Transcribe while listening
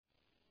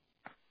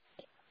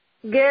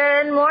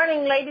Good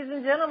morning, ladies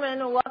and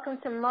gentlemen, and welcome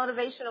to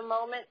Motivational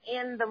Moment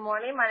in the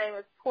Morning. My name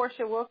is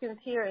Portia Wilkins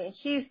here in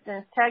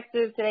Houston,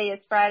 Texas. Today is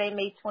Friday,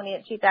 May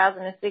 20th,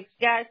 2006.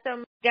 Guys,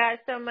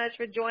 so much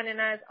for joining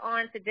us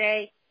on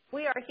today.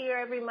 We are here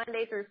every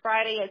Monday through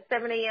Friday at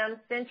 7 a.m.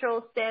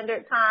 Central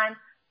Standard Time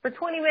for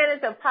 20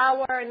 minutes of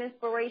power and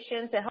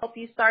inspiration to help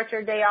you start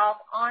your day off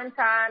on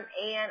time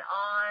and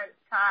on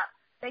top.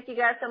 Thank you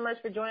guys so much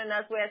for joining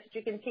us. We ask that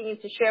you continue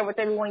to share with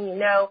everyone you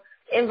know,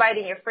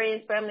 inviting your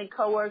friends, family,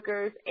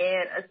 coworkers,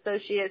 and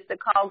associates to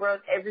Call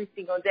Growth every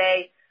single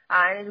day.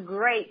 And it's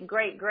great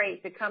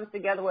to come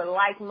together with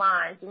like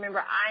minds. Remember,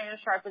 iron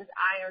sharpens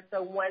iron,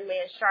 so one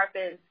man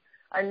sharpens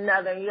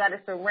another. You got to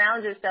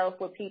surround yourself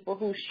with people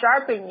who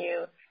sharpen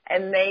you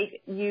and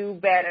make you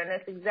better. And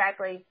that's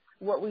exactly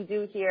what we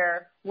do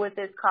here with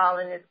this call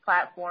and this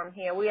platform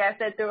here. We ask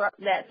that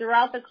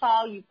throughout the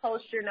call, you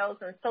post your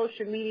notes on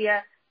social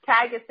media,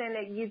 tag us in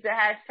it, use the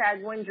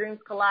hashtag When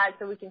Dreams Collide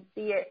so we can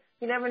see it.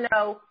 You never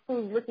know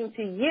who's looking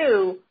to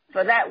you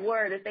for that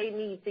word that they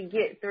need to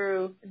get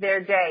through their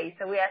day.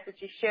 So we ask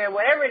that you share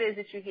whatever it is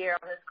that you hear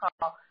on this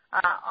call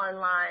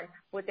online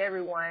with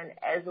everyone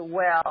as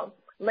well.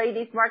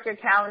 Ladies, mark your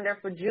calendar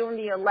for June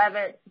the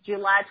 11th,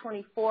 July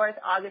 24th,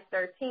 August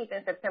 13th,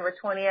 and September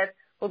 20th.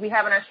 We'll be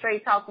having our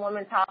Straight Talk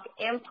Woman Talk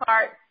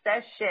in-part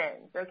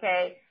sessions,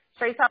 okay?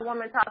 Straight Talk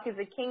Woman Talk is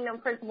a kingdom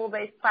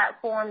principle-based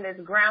platform that's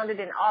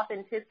grounded in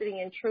authenticity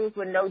and truth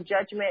with no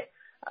judgment,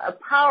 a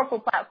powerful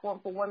platform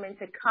for women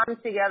to come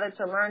together,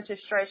 to learn, to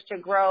stretch, to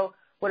grow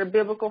with a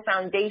biblical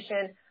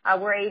foundation.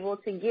 We're able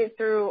to get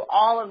through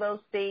all of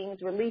those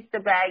things, release the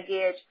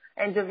baggage,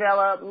 and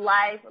develop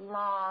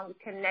lifelong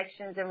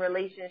connections and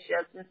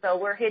relationships. And so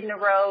we're hitting the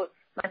road,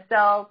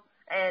 myself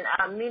and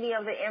many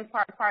of the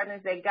in-part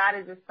partners that God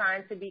has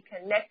assigned to be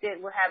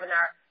connected. We're having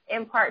our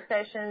in-part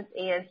sessions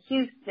in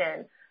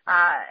Houston,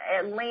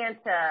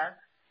 Atlanta,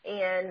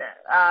 and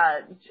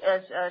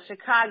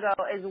Chicago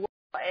as well,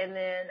 and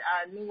then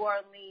New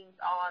Orleans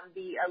on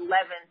the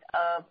 11th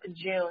of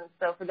June.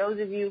 So for those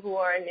of you who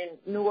are in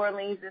New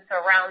Orleans and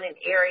surrounding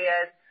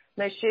areas,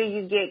 make sure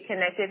you get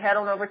connected. Head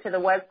on over to the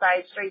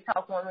website,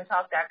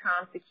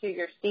 straighttalkwomantalk.com, secure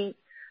your seats.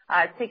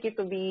 Tickets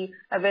will be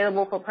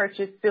available for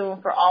purchase soon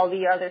for all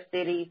the other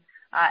cities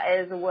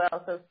as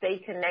well, so stay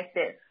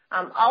connected.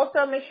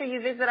 Also, make sure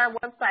you visit our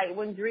website,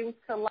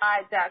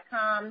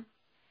 whendreamscollide.com.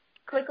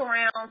 Click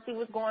around, see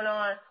what's going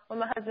on with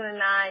my husband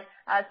and I.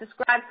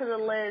 Subscribe to the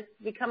list,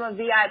 become a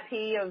VIP,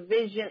 a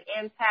Vision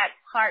Impact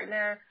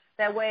Partner.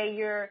 That way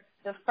you're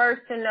the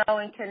first to know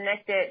and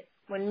connected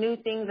when new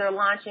things are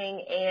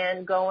launching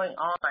and going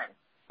on.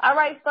 All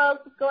right,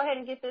 folks, let's go ahead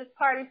and get this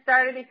party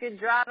started. If you're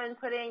driving,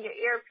 put in your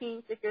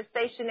earpiece. If you're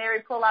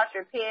stationary, pull out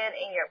your pen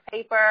and your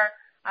paper.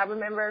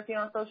 Remember, if you're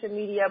on social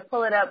media,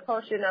 pull it up,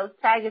 post your notes,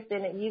 tag us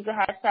in it, use the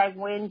hashtag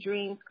When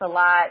Dreams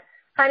Collide.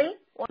 Honey,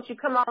 won't you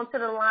come on to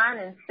the line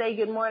and say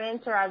good morning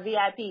to our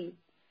VIPs?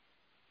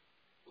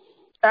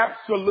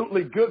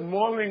 Absolutely. Good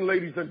morning,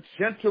 ladies and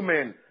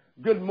gentlemen.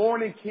 Good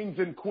morning, kings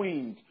and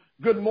queens.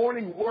 Good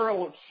morning,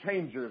 world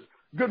changers.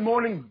 Good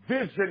morning,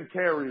 vision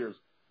carriers.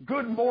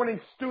 Good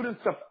morning,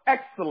 students of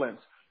excellence.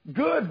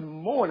 Good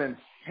morning,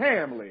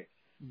 family.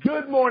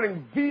 Good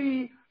morning,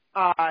 VIPs.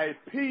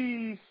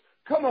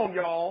 Come on,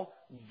 y'all.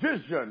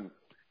 Vision,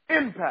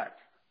 impact,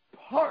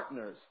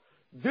 partners.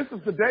 This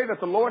is the day that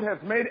the Lord has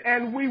made,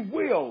 and we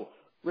will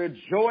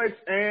rejoice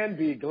and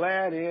be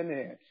glad in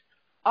it.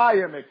 I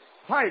am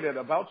excited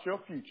about your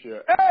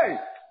future. Hey,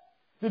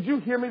 did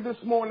you hear me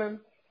this morning?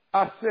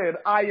 I said,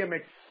 I am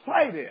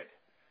excited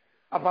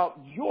about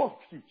your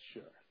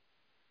future.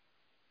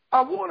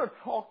 I want to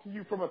talk to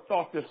you from a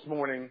thought this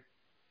morning.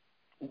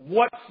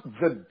 What's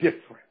the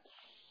difference?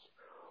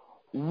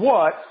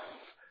 What's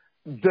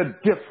the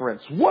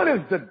difference? What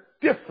is the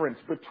difference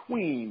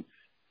between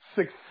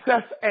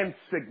success and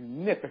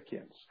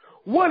significance?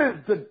 What is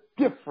the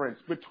difference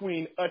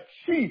between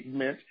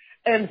achievement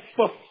and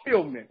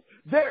fulfillment?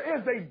 There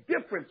is a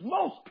difference.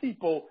 Most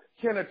people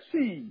can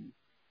achieve.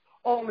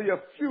 Only a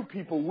few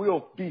people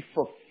will be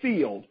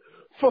fulfilled.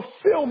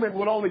 Fulfillment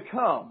will only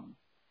come.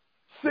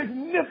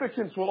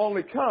 Significance will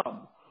only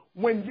come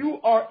when you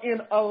are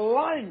in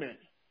alignment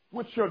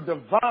with your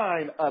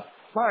divine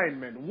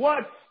assignment.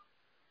 What's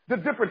the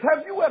difference?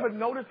 Have you ever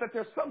noticed that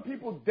there's some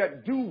people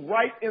that do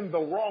right in the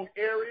wrong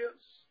areas?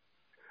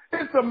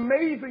 It's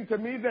amazing to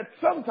me that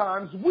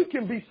sometimes we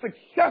can be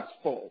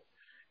successful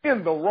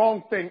in the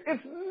wrong thing.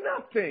 It's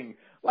nothing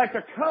like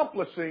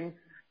accomplishing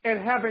and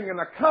having an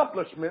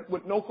accomplishment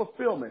with no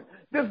fulfillment.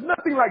 There's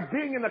nothing like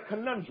being in a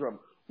conundrum,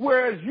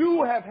 whereas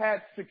you have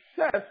had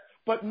success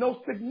but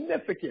no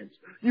significance.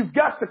 You've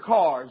got the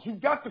cars,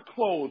 you've got the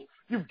clothes,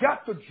 you've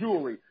got the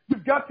jewelry,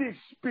 you've got the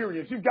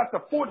experience, you've got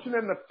the fortune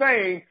and the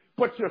fame,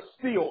 but you're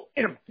still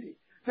empty.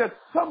 There's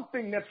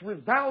something that's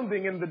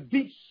resounding in the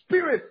deep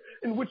spirit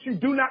in which you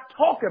do not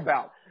talk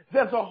about.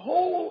 There's a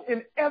hole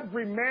in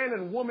every man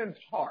and woman's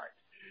heart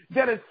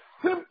that is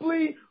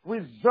simply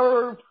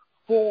reserved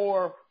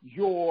for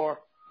your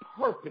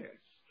purpose.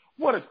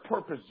 What is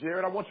purpose,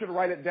 Jared? I want you to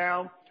write it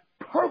down.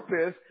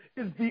 Purpose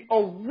is the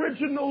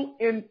original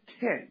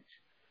intent.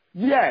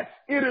 Yes,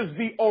 it is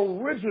the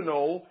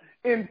original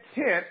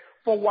intent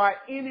for why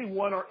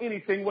anyone or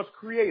anything was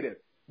created.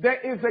 There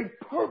is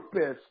a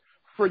purpose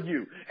for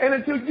you. And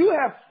until you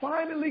have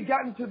finally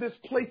gotten to this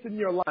place in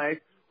your life,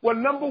 well,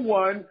 number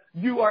one,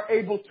 you are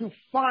able to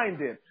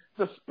find it.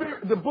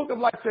 The book of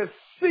life says,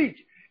 seek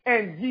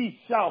and ye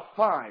shall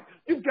find.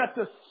 You've got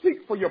to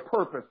seek for your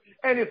purpose.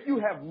 And if you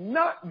have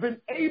not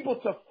been able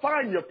to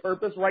find your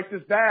purpose, write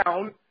this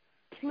down.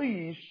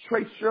 Please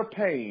trace your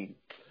pain.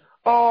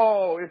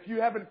 Oh, if you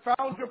haven't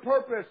found your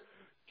purpose,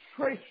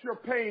 trace your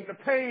pain, the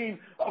pain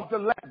of the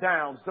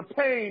letdowns, the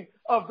pain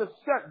of the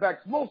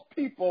setbacks. Most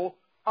people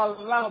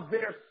allow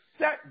their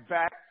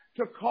setback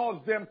to cause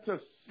them to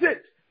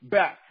sit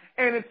back.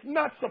 And it's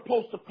not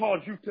supposed to cause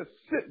you to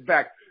sit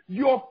back.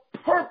 Your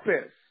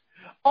purpose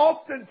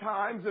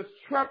oftentimes is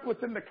trapped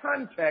within the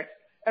context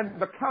and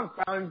the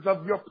confines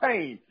of your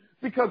pain.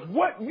 Because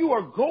what you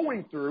are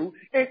going through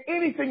and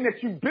anything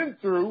that you've been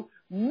through,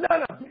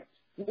 none of it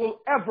will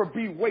ever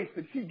be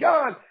wasted. See,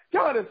 God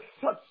is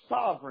such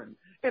sovereign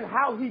in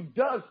how he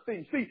does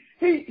things. See,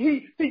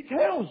 he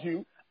tells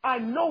you, I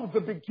know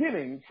the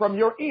beginning from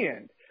your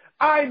end.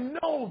 I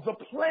know the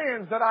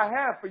plans that I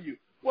have for you.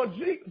 Well,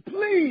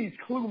 please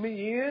clue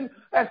me in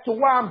as to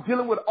why I'm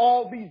dealing with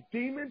all these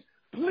demons.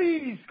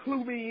 Please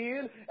clue me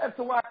in as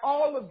to why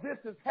all of this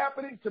is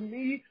happening to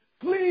me.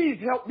 Please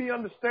help me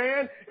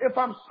understand. If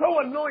I'm so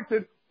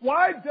anointed,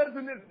 why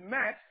doesn't it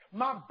match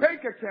my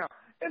bank account?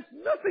 It's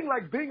nothing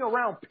like being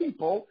around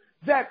people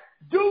that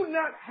do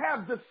not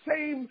have the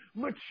same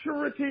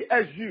maturity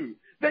as you.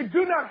 They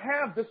do not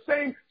have the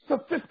same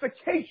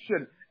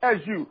sophistication as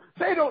you.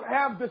 They don't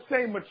have the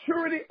same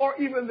maturity or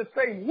even the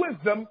same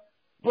wisdom,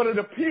 but it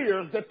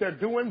appears that they're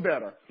doing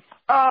better.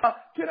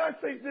 Can I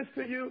say this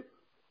to you?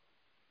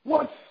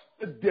 What's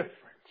the difference?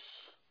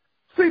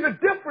 See, the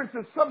difference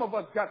is some of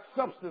us got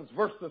substance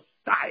versus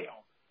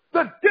style.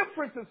 The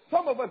difference is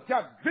some of us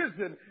got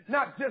vision,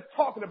 not just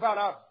talking about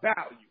our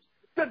values.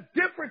 The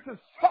difference is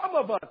some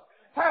of us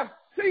have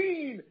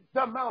seen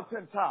the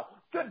mountaintop.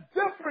 The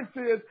difference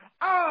is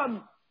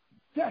I'm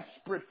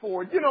desperate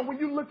for it. You know, when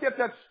you look at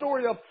that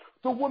story of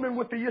the woman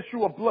with the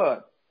issue of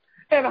blood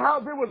and how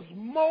there was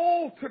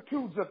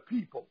multitudes of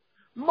people,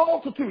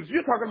 multitudes,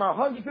 you're talking about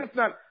hundreds, if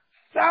not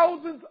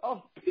thousands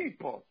of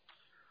people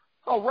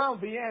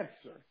around the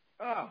answer.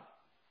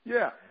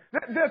 Yeah.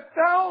 There's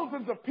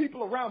thousands of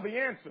people around the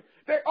answer.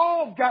 They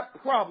all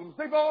got problems.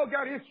 They've all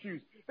got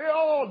issues. They're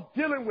all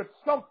dealing with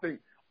something.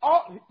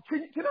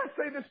 Can I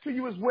say this to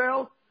you as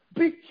well?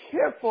 Be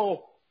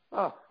careful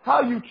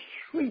how you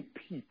treat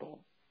people.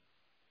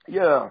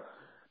 Yeah.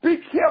 Be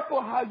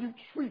careful how you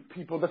treat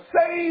people. The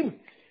same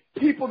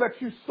people that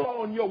you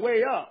saw on your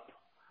way up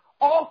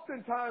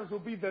oftentimes will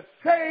be the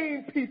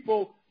same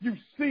people you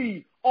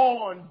see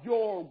on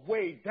your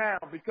way down,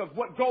 because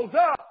what goes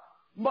up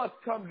must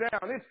come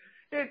down.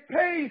 It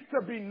pays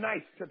to be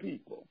nice to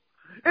people.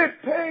 It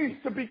pays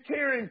to be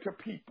caring to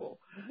people.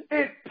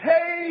 It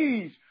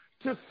pays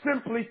to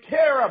simply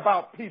care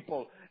about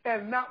people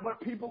and not what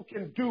people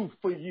can do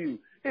for you.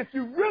 If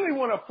you really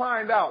want to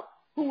find out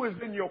who is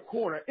in your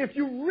corner, if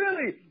you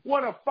really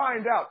want to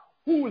find out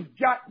who has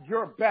got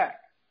your back,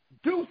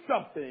 do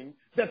something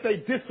that they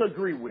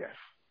disagree with.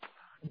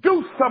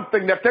 Do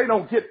something that they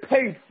don't get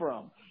paid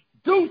from.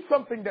 Do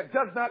something that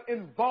does not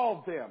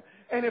involve them.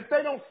 And if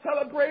they don't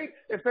celebrate,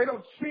 if they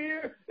don't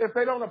cheer, if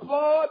they don't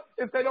applaud,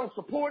 if they don't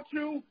support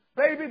you,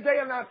 baby, they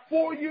are not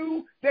for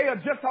you. They are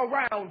just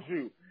around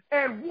you.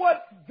 And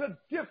what's the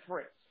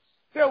difference?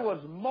 There was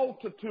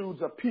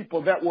multitudes of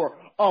people that were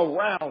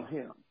around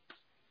him.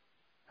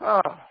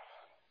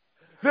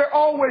 There are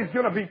always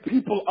going to be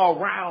people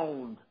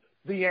around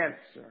the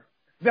answer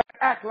that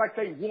act like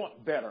they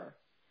want better.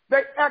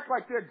 They act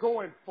like they're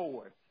going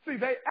forward. See,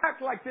 they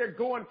act like they're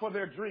going for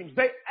their dreams.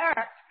 They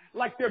act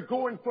like they're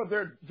going for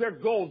their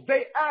goals.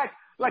 They act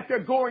like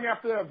they're going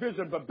after their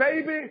vision. But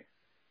baby,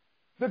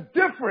 the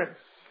difference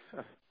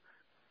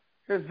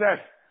is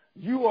that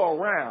you are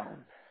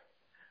around,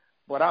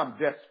 but I'm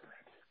desperate.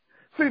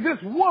 See, this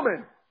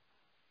woman,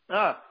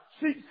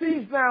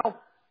 she's now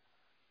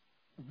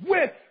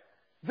with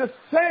the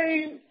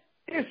same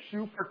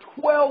issue for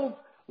 12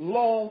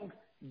 long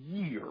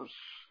years.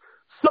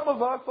 Some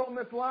of us on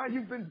this line,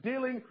 you've been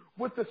dealing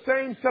with the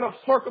same set of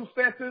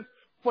circumstances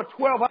for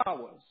 12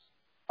 hours.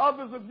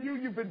 Others of you,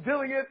 you've been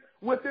dealing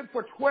with it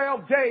for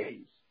 12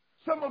 days.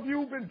 Some of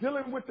you have been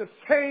dealing with the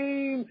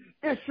same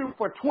issue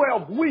for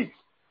 12 weeks.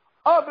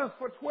 Others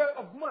for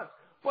 12 months.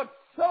 But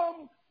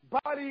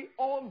somebody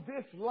on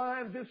this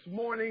line this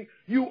morning,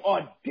 you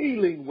are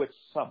dealing with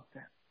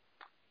something.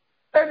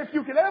 And if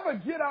you can ever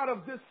get out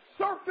of this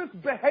surface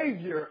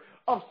behavior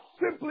of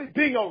simply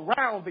being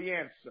around the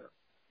answer,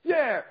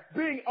 yeah,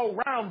 being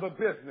around the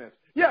business,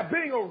 yeah,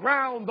 being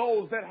around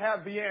those that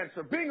have the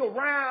answer, being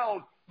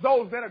around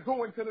those that are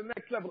going to the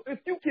next level, if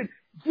you can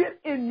get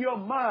in your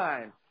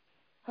mind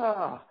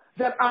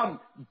that I'm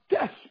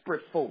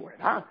desperate for it,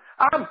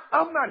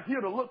 I'm not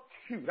here to look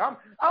cute,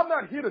 I'm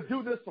not here to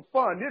do this for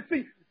fun. You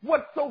see,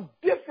 what's so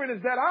different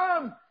is that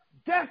I'm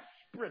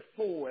desperate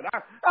for it.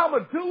 I'm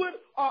going to do it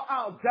or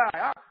I'll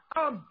die.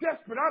 I'm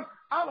desperate.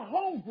 I'm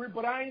hungry,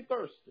 but I ain't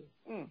thirsty.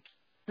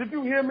 Did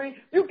you hear me?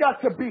 You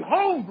got to be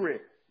hungry,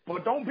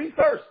 but don't be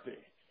thirsty.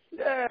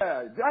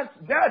 Yeah,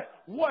 that's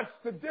what's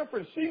the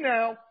difference. She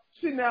now,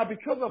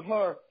 because of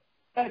her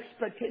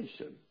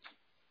expectation,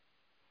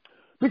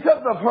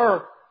 because of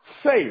her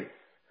faith.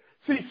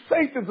 See,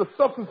 faith is the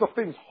substance of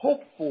things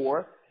hoped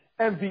for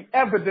and the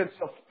evidence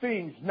of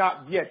things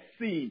not yet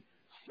seen.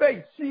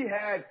 Faith, she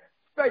had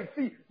faith.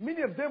 See,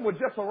 many of them were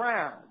just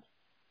around,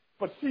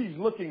 but she's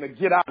looking to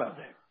get out of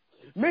it.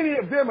 Many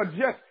of them are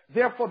just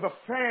there for the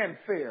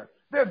fanfare.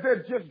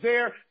 They're just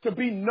there to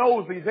be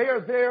nosy.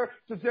 They're there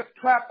to just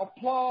clap,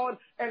 applaud,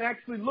 and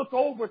actually look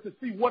over to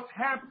see what's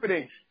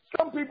happening.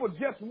 Some people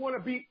just want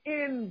to be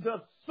in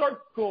the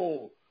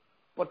circle,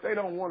 but they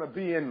don't want to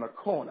be in the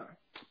corner.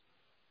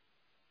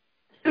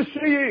 Here she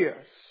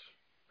is.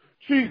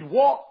 She's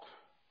walked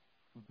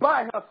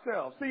by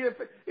herself. See,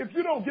 if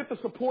you don't get the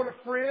support of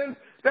friends,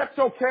 that's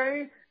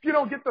okay. If you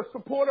don't get the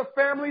support of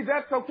family,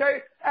 that's okay.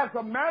 As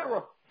a matter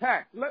of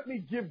fact, let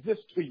me give this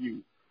to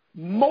you.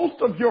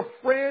 Most of your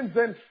friends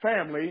and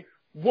family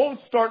won't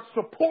start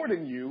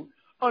supporting you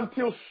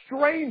until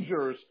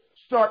strangers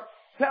start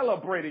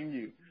celebrating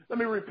you. Let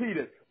me repeat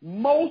it.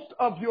 Most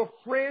of your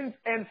friends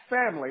and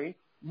family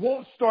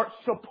won't start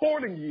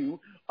supporting you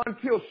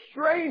until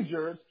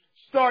strangers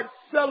start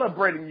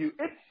celebrating you.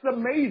 It's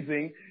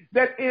amazing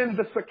that in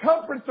the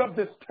circumference of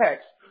this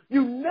text,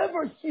 you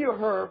never hear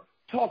her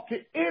talk to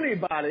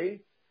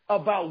anybody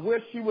about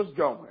where she was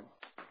going.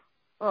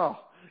 Oh,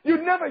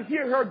 you never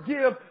hear her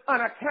give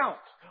an account,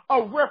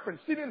 a reference.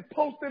 She didn't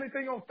post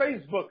anything on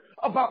Facebook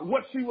about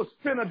what she was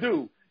finna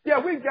do. Yeah,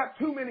 we've got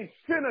too many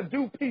finna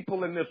do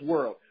people in this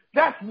world.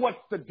 That's what's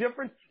the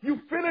difference. You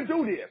finna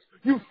do this.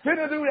 You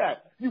finna do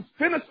that. You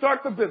finna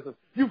start the business.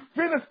 You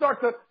finna start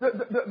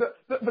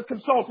the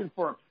consulting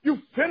firm. You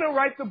finna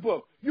write the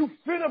book. You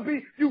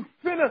finna,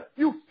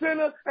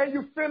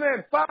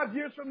 and 5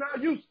 years from now,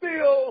 you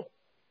still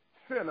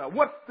finna.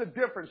 What's the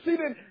difference? She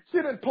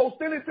didn't post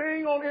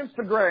anything on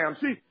Instagram.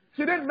 She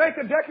didn't make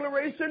a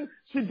declaration.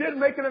 She didn't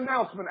make an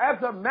announcement.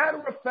 As a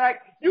matter of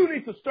fact, you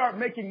need to start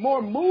making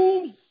more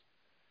moves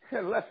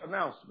and less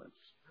announcements.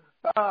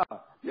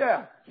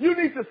 You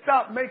need to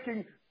stop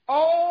making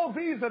all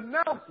these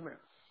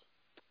announcements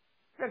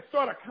and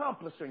start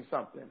accomplishing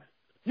something.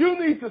 You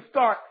need to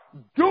start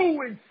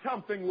doing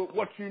something with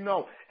what you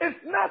know. It's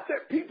not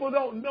that people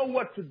don't know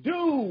what to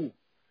do.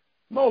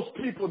 Most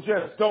people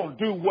just don't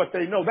do what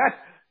they know.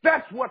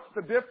 That's what's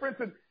the difference.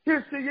 And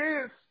here she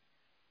is.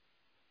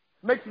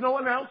 Makes no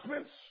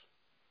announcements.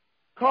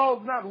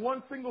 Calls not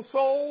one single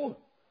soul.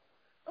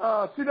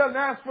 She doesn't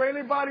ask for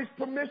anybody's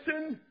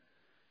permission.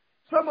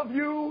 Some of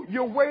you,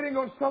 you're waiting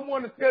on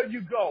someone to tell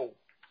you go.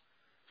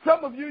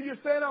 Some of you, you're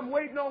saying, I'm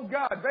waiting on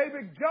God.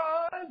 Baby,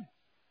 God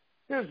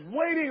is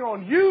waiting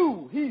on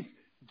you. He's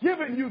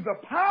giving you the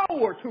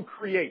power to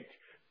create.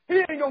 He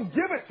ain't going to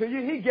give it to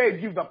you. He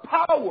gave you the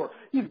power.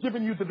 He's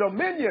giving you the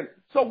dominion.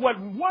 So what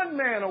one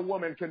man or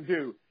woman can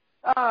do,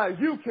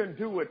 you can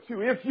do it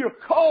too. If you're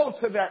called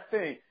to that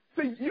thing.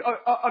 See,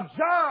 a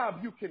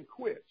job you can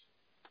quit.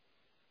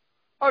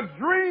 A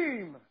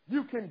dream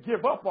you can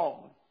give up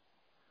on.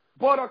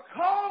 But a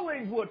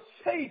calling will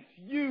chase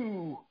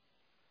you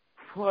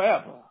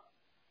forever.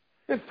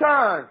 It's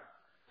time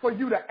for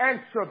you to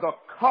answer the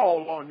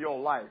call on your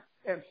life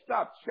and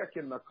stop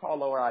checking the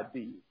caller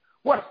ID.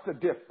 What's the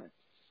difference?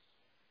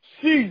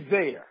 She's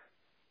there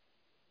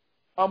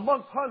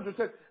amongst hundreds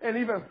and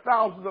even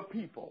thousands of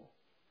people.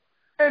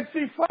 And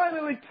she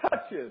finally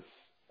touches.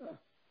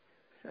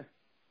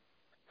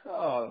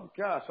 Oh,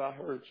 gosh, I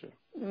heard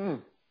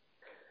you.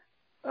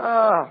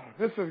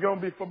 This is going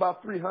to be for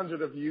about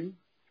 300 of you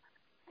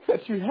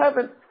that you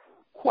haven't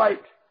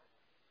quite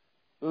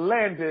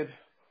landed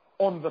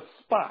on the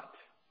spot.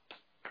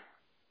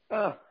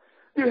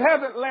 You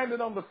haven't landed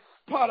on the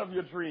spot of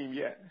your dream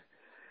yet.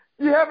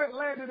 You haven't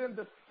landed in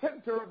the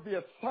center of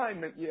the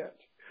assignment yet.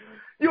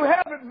 You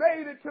haven't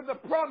made it to the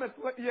promised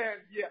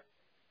land yet.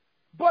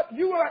 But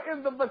you are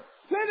in the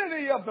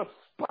vicinity of the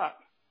spot.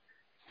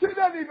 She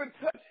doesn't even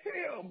touch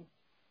him.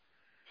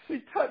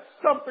 She touched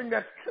something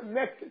that's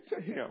connected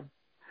to him.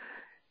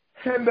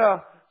 And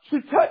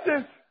she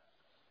touches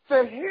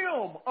the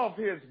hem of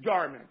his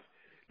garment.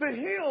 The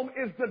hem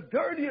is the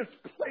dirtiest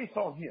place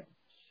on him.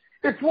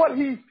 It's what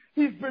he's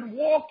been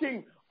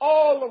walking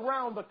all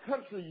around the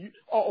country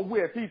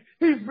with.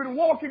 He's been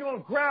walking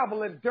on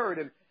gravel and dirt.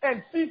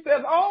 And she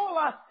says,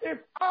 if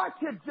I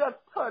could just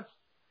touch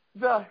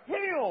the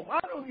hem, I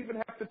don't even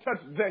have to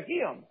touch the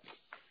hem.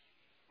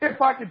 If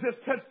I could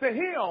just touch the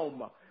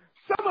hem.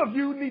 Some of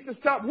you need to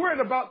stop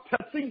worrying about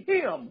touching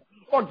him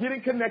or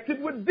getting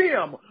connected with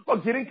them or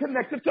getting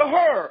connected to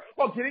her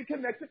or getting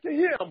connected to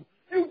him.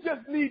 You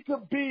just need to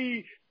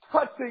be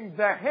touching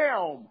the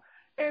helm.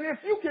 And if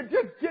you can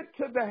just get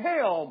to the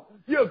helm,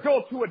 you'll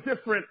go to a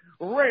different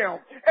realm.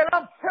 And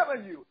I'm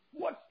telling you,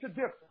 what's the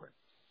difference?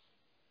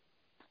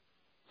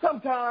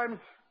 Sometimes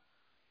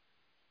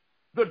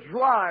the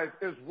drive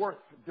is worth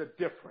the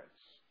difference.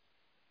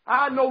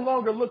 I no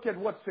longer look at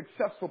what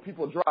successful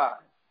people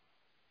drive.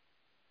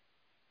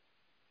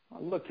 I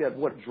look at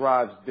what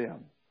drives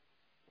them.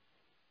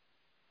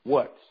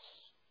 What's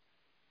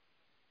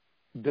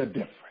the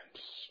difference?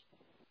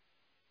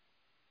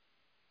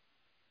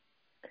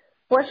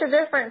 What's your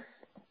difference?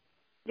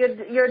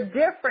 Your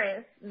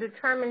difference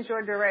determines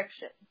your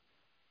direction.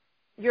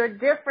 Your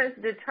difference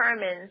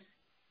determines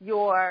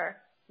your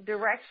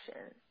direction.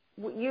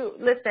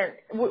 Listen,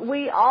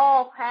 we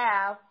all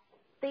have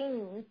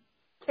things,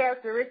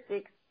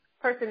 characteristics,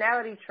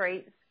 personality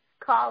traits,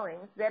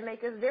 callings that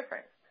make us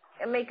different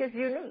and make us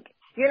unique.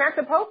 You're not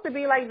supposed to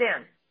be like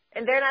them,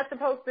 and they're not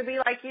supposed to be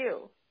like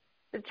you.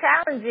 The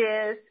challenge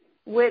is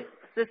with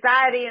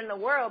society and the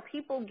world,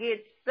 people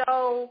get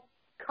so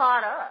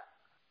caught up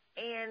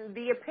in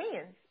the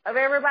opinions of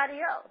everybody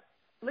else,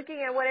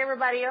 looking at what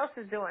everybody else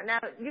is doing. Now,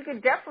 you can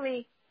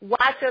definitely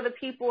watch other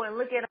people and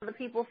look at other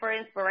people for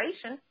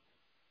inspiration.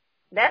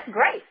 That's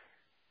great.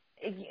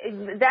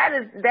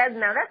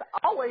 That's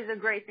always a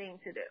great thing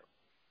to do.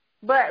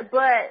 But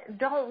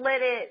don't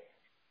let it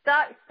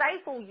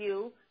stifle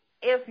you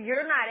if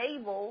you're not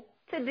able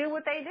to do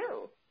what they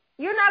do.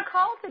 You're not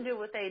called to do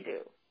what they do.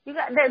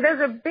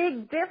 There's a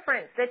big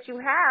difference that you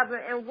have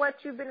in what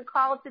you've been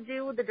called to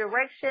do, the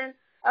direction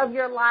of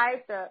your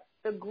life,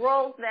 the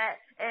growth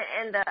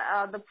and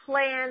the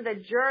plan, the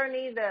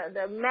journey,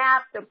 the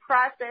map, the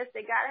process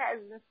that God has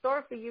in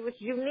store for you is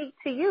unique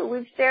to you.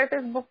 We've shared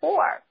this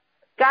before.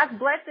 God's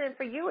blessing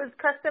for you is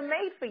custom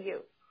made for you.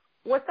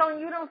 What's on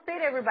you don't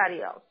fit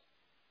everybody else,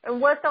 and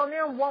what's on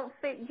them won't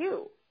fit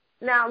you.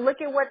 Now,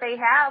 look at what they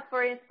have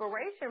for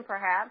inspiration,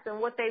 perhaps,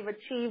 and what they've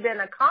achieved and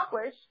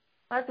accomplished.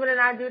 My husband and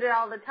I do that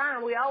all the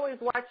time. We always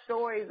watch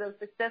stories of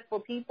successful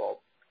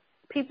people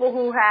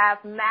who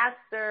have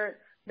mastered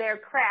their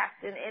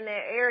craft in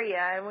their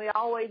area, and we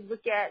always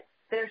look at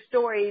their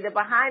story, the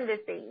behind the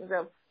scenes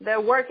of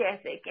their work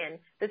ethic and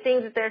the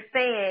things that they're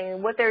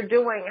saying, what they're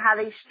doing, how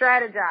they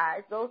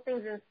strategize. Those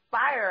things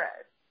inspire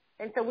us.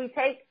 And so we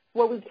take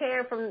what we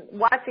can from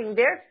watching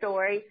their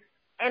story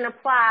and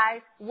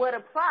apply what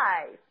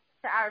applies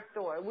to our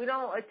story. We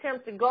don't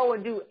attempt to go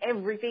and do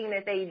everything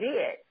that they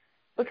did,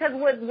 because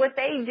what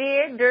they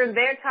did during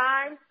their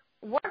time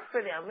worked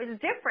for them.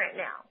 It's different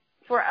now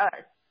for us.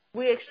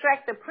 We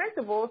extract the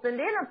principles and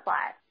then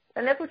apply it.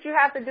 And that's what you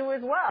have to do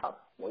as well.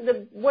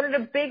 One of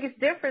the biggest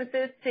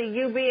differences to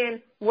you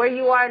being where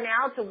you are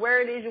now to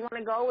where it is you want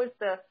to go is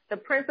the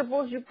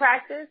principles you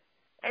practice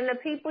and the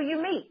people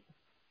you meet.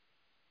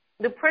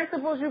 The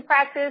principles you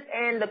practice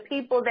and the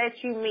people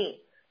that you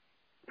meet.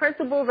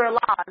 Principles are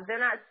laws. They're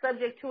not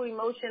subject to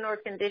emotion or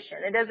condition.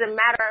 It doesn't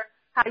matter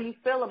how you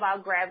feel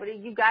about gravity.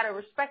 You got to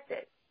respect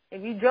it.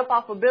 If you jump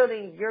off a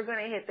building, you're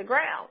going to hit the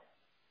ground.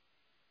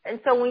 And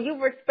so when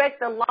you respect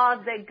the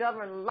laws that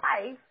govern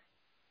life,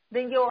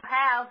 then you'll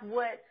have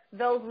what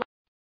those laws.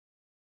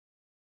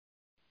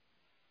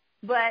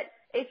 But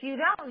if you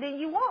don't, then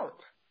you won't.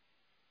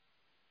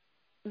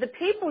 The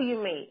people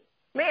you meet,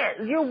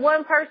 man, you're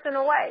one person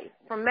away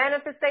from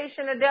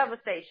manifestation or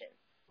devastation.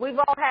 We've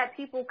all had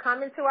people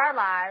come into our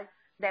lives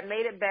that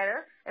made it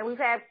better, and we've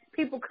had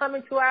people come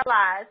into our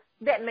lives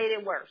that made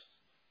it worse,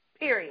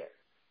 period.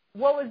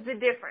 What was the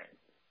difference?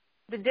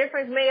 The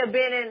difference may have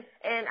been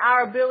in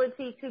our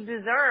ability to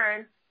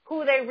discern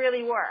who they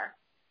really were,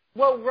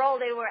 what role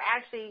they were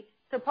actually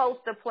supposed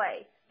to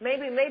play.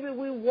 Maybe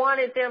we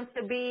wanted them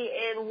to be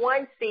in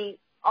one seat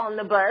on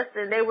the bus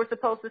and they were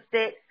supposed to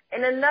sit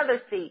in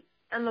another seat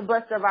on the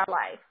bus of our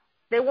life.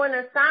 They weren't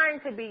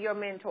assigned to be your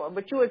mentor,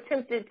 but you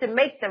attempted to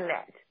make them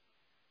that.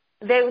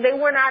 They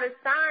were not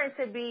assigned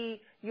to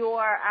be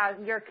your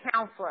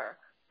counselor,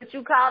 but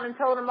you called and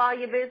told them all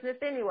your business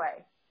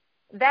anyway.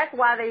 That's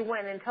why they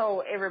went and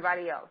told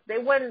everybody else. They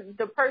weren't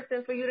the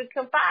person for you to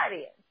confide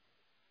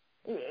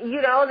in.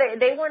 You know,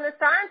 they weren't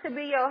assigned to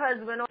be your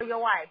husband or your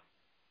wife.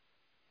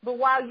 But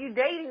while you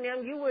dating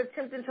them, you were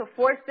attempting to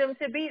force them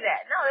to be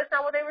that. No, that's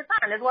not what they were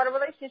assigned. That's why the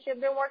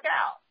relationship didn't work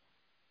out.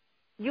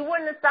 You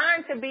weren't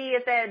assigned to be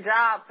at that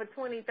job for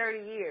 20, 30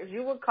 years.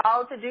 You were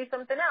called to do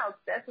something else.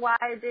 That's why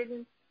it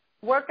didn't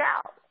work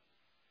out.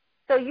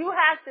 So you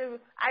have to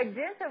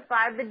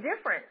identify the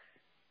difference.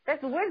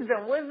 That's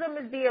wisdom. Wisdom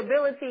is the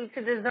ability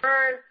to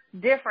discern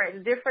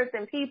difference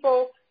in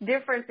people,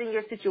 difference in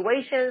your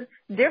situations,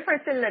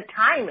 difference in the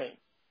timing.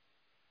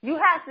 You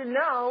have to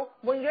know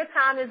when your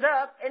time is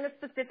up in a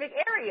specific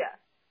area,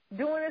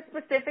 doing a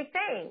specific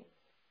thing.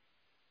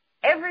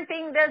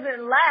 Everything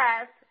doesn't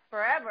last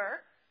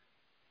forever.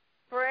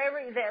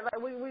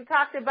 We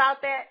talked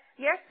about that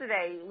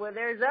yesterday. Where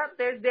there's up,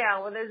 there's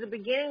down. Where there's a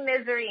beginning,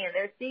 there's an end.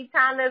 There's seed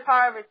time, there's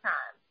harvest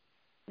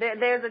time.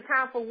 There's a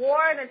time for war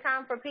and a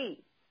time for peace.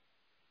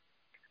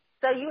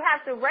 So you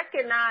have to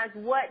recognize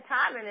what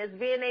timing is,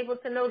 being able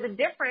to know the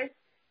difference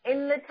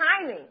in the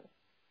timing.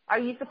 Are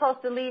you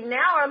supposed to leave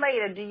now or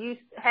later?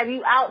 Have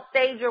you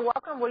outstayed your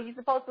welcome? Were you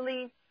supposed to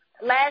leave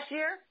last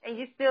year and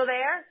you still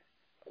there?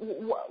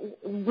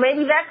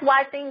 Maybe that's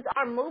why things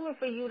are moving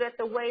for you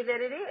the way that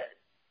it is,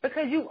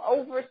 because you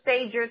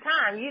overstayed your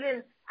time. You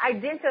didn't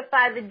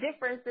identify the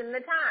difference in the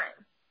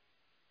time.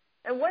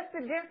 And what's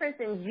the difference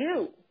in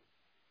you?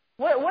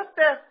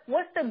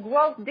 What's the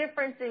growth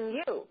difference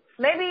in you?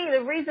 Maybe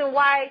the reason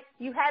why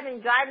you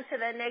haven't gotten to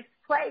that next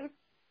place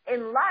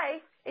in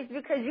life is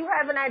because you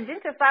haven't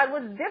identified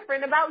what's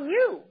different about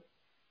you.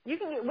 We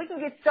can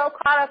get so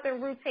caught up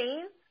in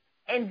routine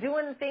and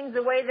doing things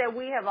the way that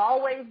we have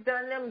always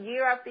done them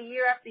year after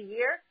year after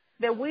year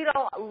that we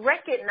don't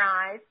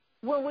recognize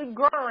when we've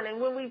grown and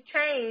when we've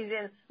changed.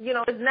 And,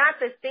 it's not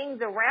the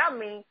things around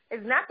me.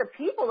 It's not the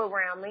people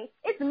around me.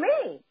 It's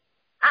me.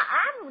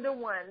 I'm the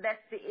one that's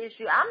the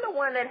issue. I'm the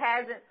one that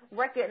hasn't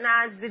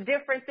recognized the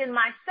difference in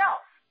myself.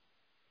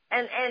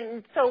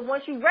 And so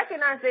once you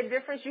recognize that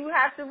difference, you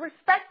have to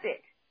respect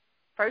it.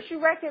 First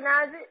you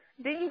recognize it,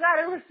 then you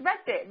got to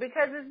respect it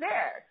because it's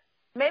there.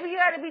 Maybe you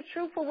got to be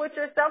truthful with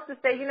yourself to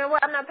say, you know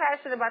what, I'm not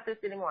passionate about this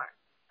anymore.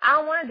 I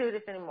don't want to do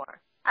this anymore.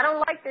 I don't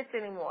like this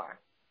anymore.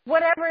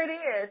 Whatever it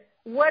is,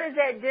 what is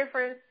that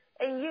difference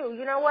in you?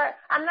 You know what?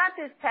 I'm not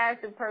this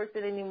passive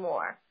person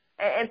anymore.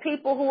 And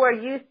people who are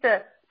used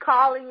to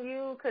calling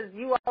you because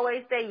you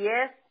always say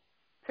yes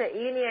to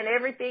any and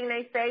everything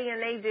they say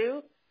and they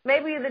do,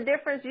 maybe the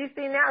difference you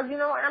see now is, you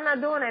know what, I'm not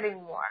doing that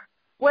anymore.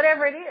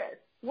 Whatever it is,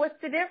 what's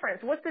the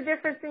difference? What's the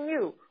difference in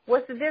you?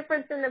 What's the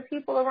difference in the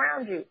people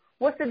around you?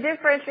 What's the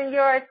difference in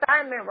your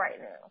assignment right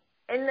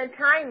now? In the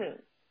timing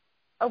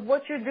of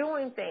what you're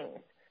doing things.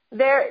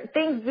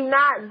 Things do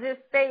not just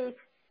stay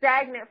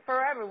stagnant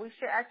forever.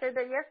 I said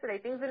that yesterday.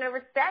 Things are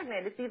never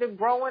stagnant. It's either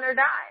growing or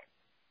dying.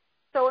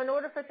 So in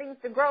order for things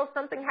to grow,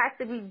 something has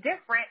to be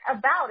different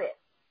about it.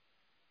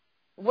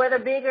 Whether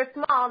big or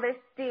small, there's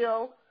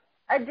still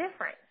a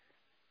difference.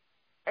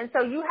 And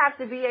so you have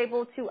to be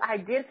able to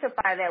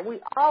identify that. We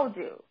all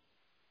do.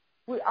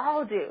 We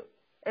all do.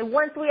 And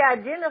once we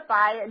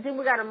identify it, then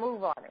we got to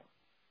move on it.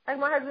 Like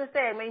my husband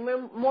said,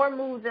 more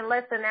moves and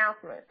less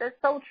announcements. That's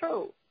so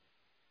true.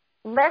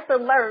 Less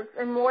alerts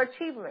and more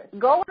achievements.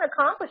 Go and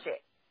accomplish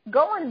it.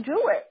 Go and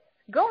do it.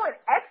 Go and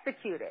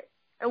execute it.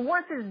 And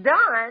once it's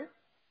done,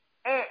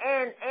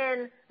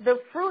 and the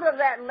fruit of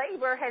that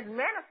labor has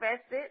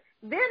manifested,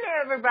 then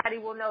everybody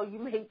will know you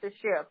made the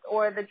shift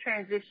or the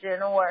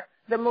transition or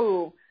the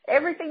move.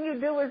 Everything you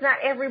do is not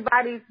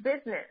everybody's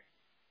business.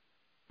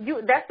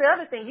 That's the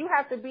other thing. You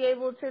have to be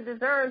able to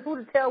discern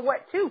who to tell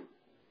what to.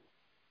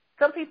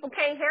 Some people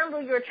can't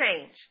handle your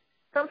change.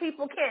 Some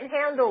people can't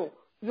handle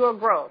your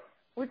growth.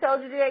 We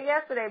told you that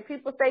yesterday.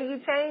 People say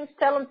you changed,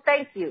 tell them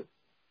thank you.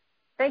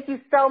 Thank you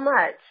so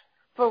much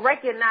for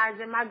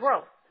recognizing my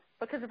growth.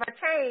 Because if I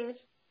change,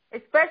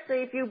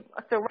 especially if you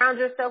surround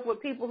yourself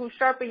with people who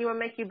sharpen you and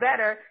make you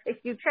better, if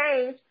you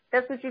change,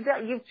 that's what you've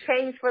done. You've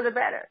changed for the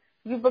better.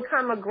 You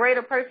become a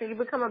greater person. You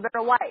become a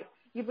better wife.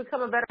 You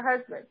become a better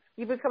husband.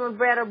 You become a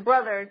better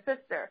brother and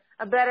sister,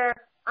 a better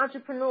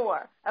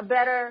entrepreneur, a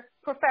better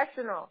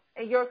professional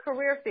in your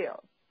career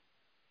field.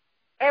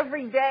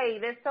 Every day,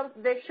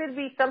 there should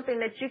be something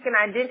that you can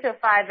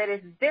identify that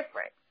is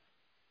different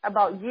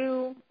about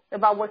you,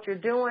 about what you're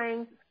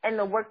doing, and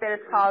the work that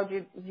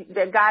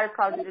that God has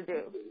called you to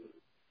do.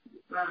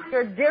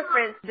 Your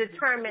difference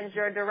determines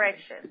your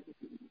direction.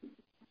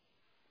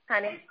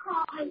 Honey?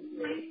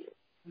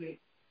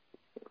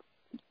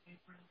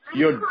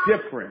 Your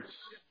difference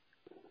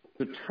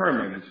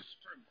determines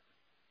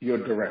your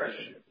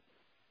direction.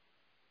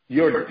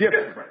 Your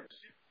difference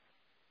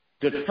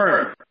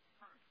determines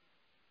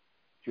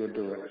your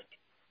direction.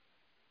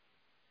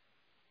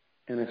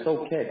 And it's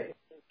okay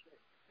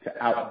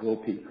to outgrow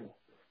people.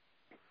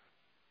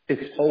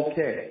 It's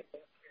okay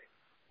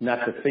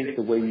not to think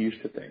the way you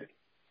used to think,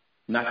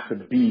 not to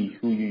be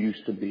who you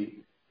used to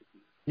be.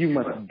 You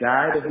must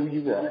die to who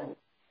you are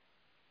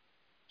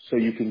so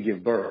you can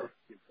give birth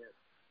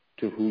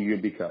to who you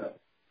become.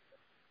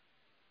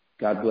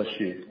 God bless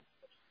you.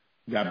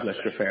 God bless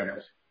your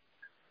families.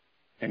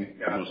 And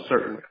God will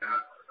certainly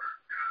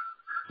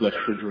bless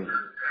your dream.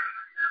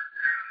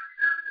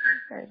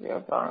 That's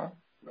your phone.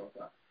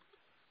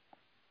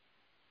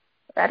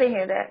 I didn't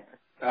hear that.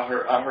 I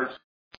heard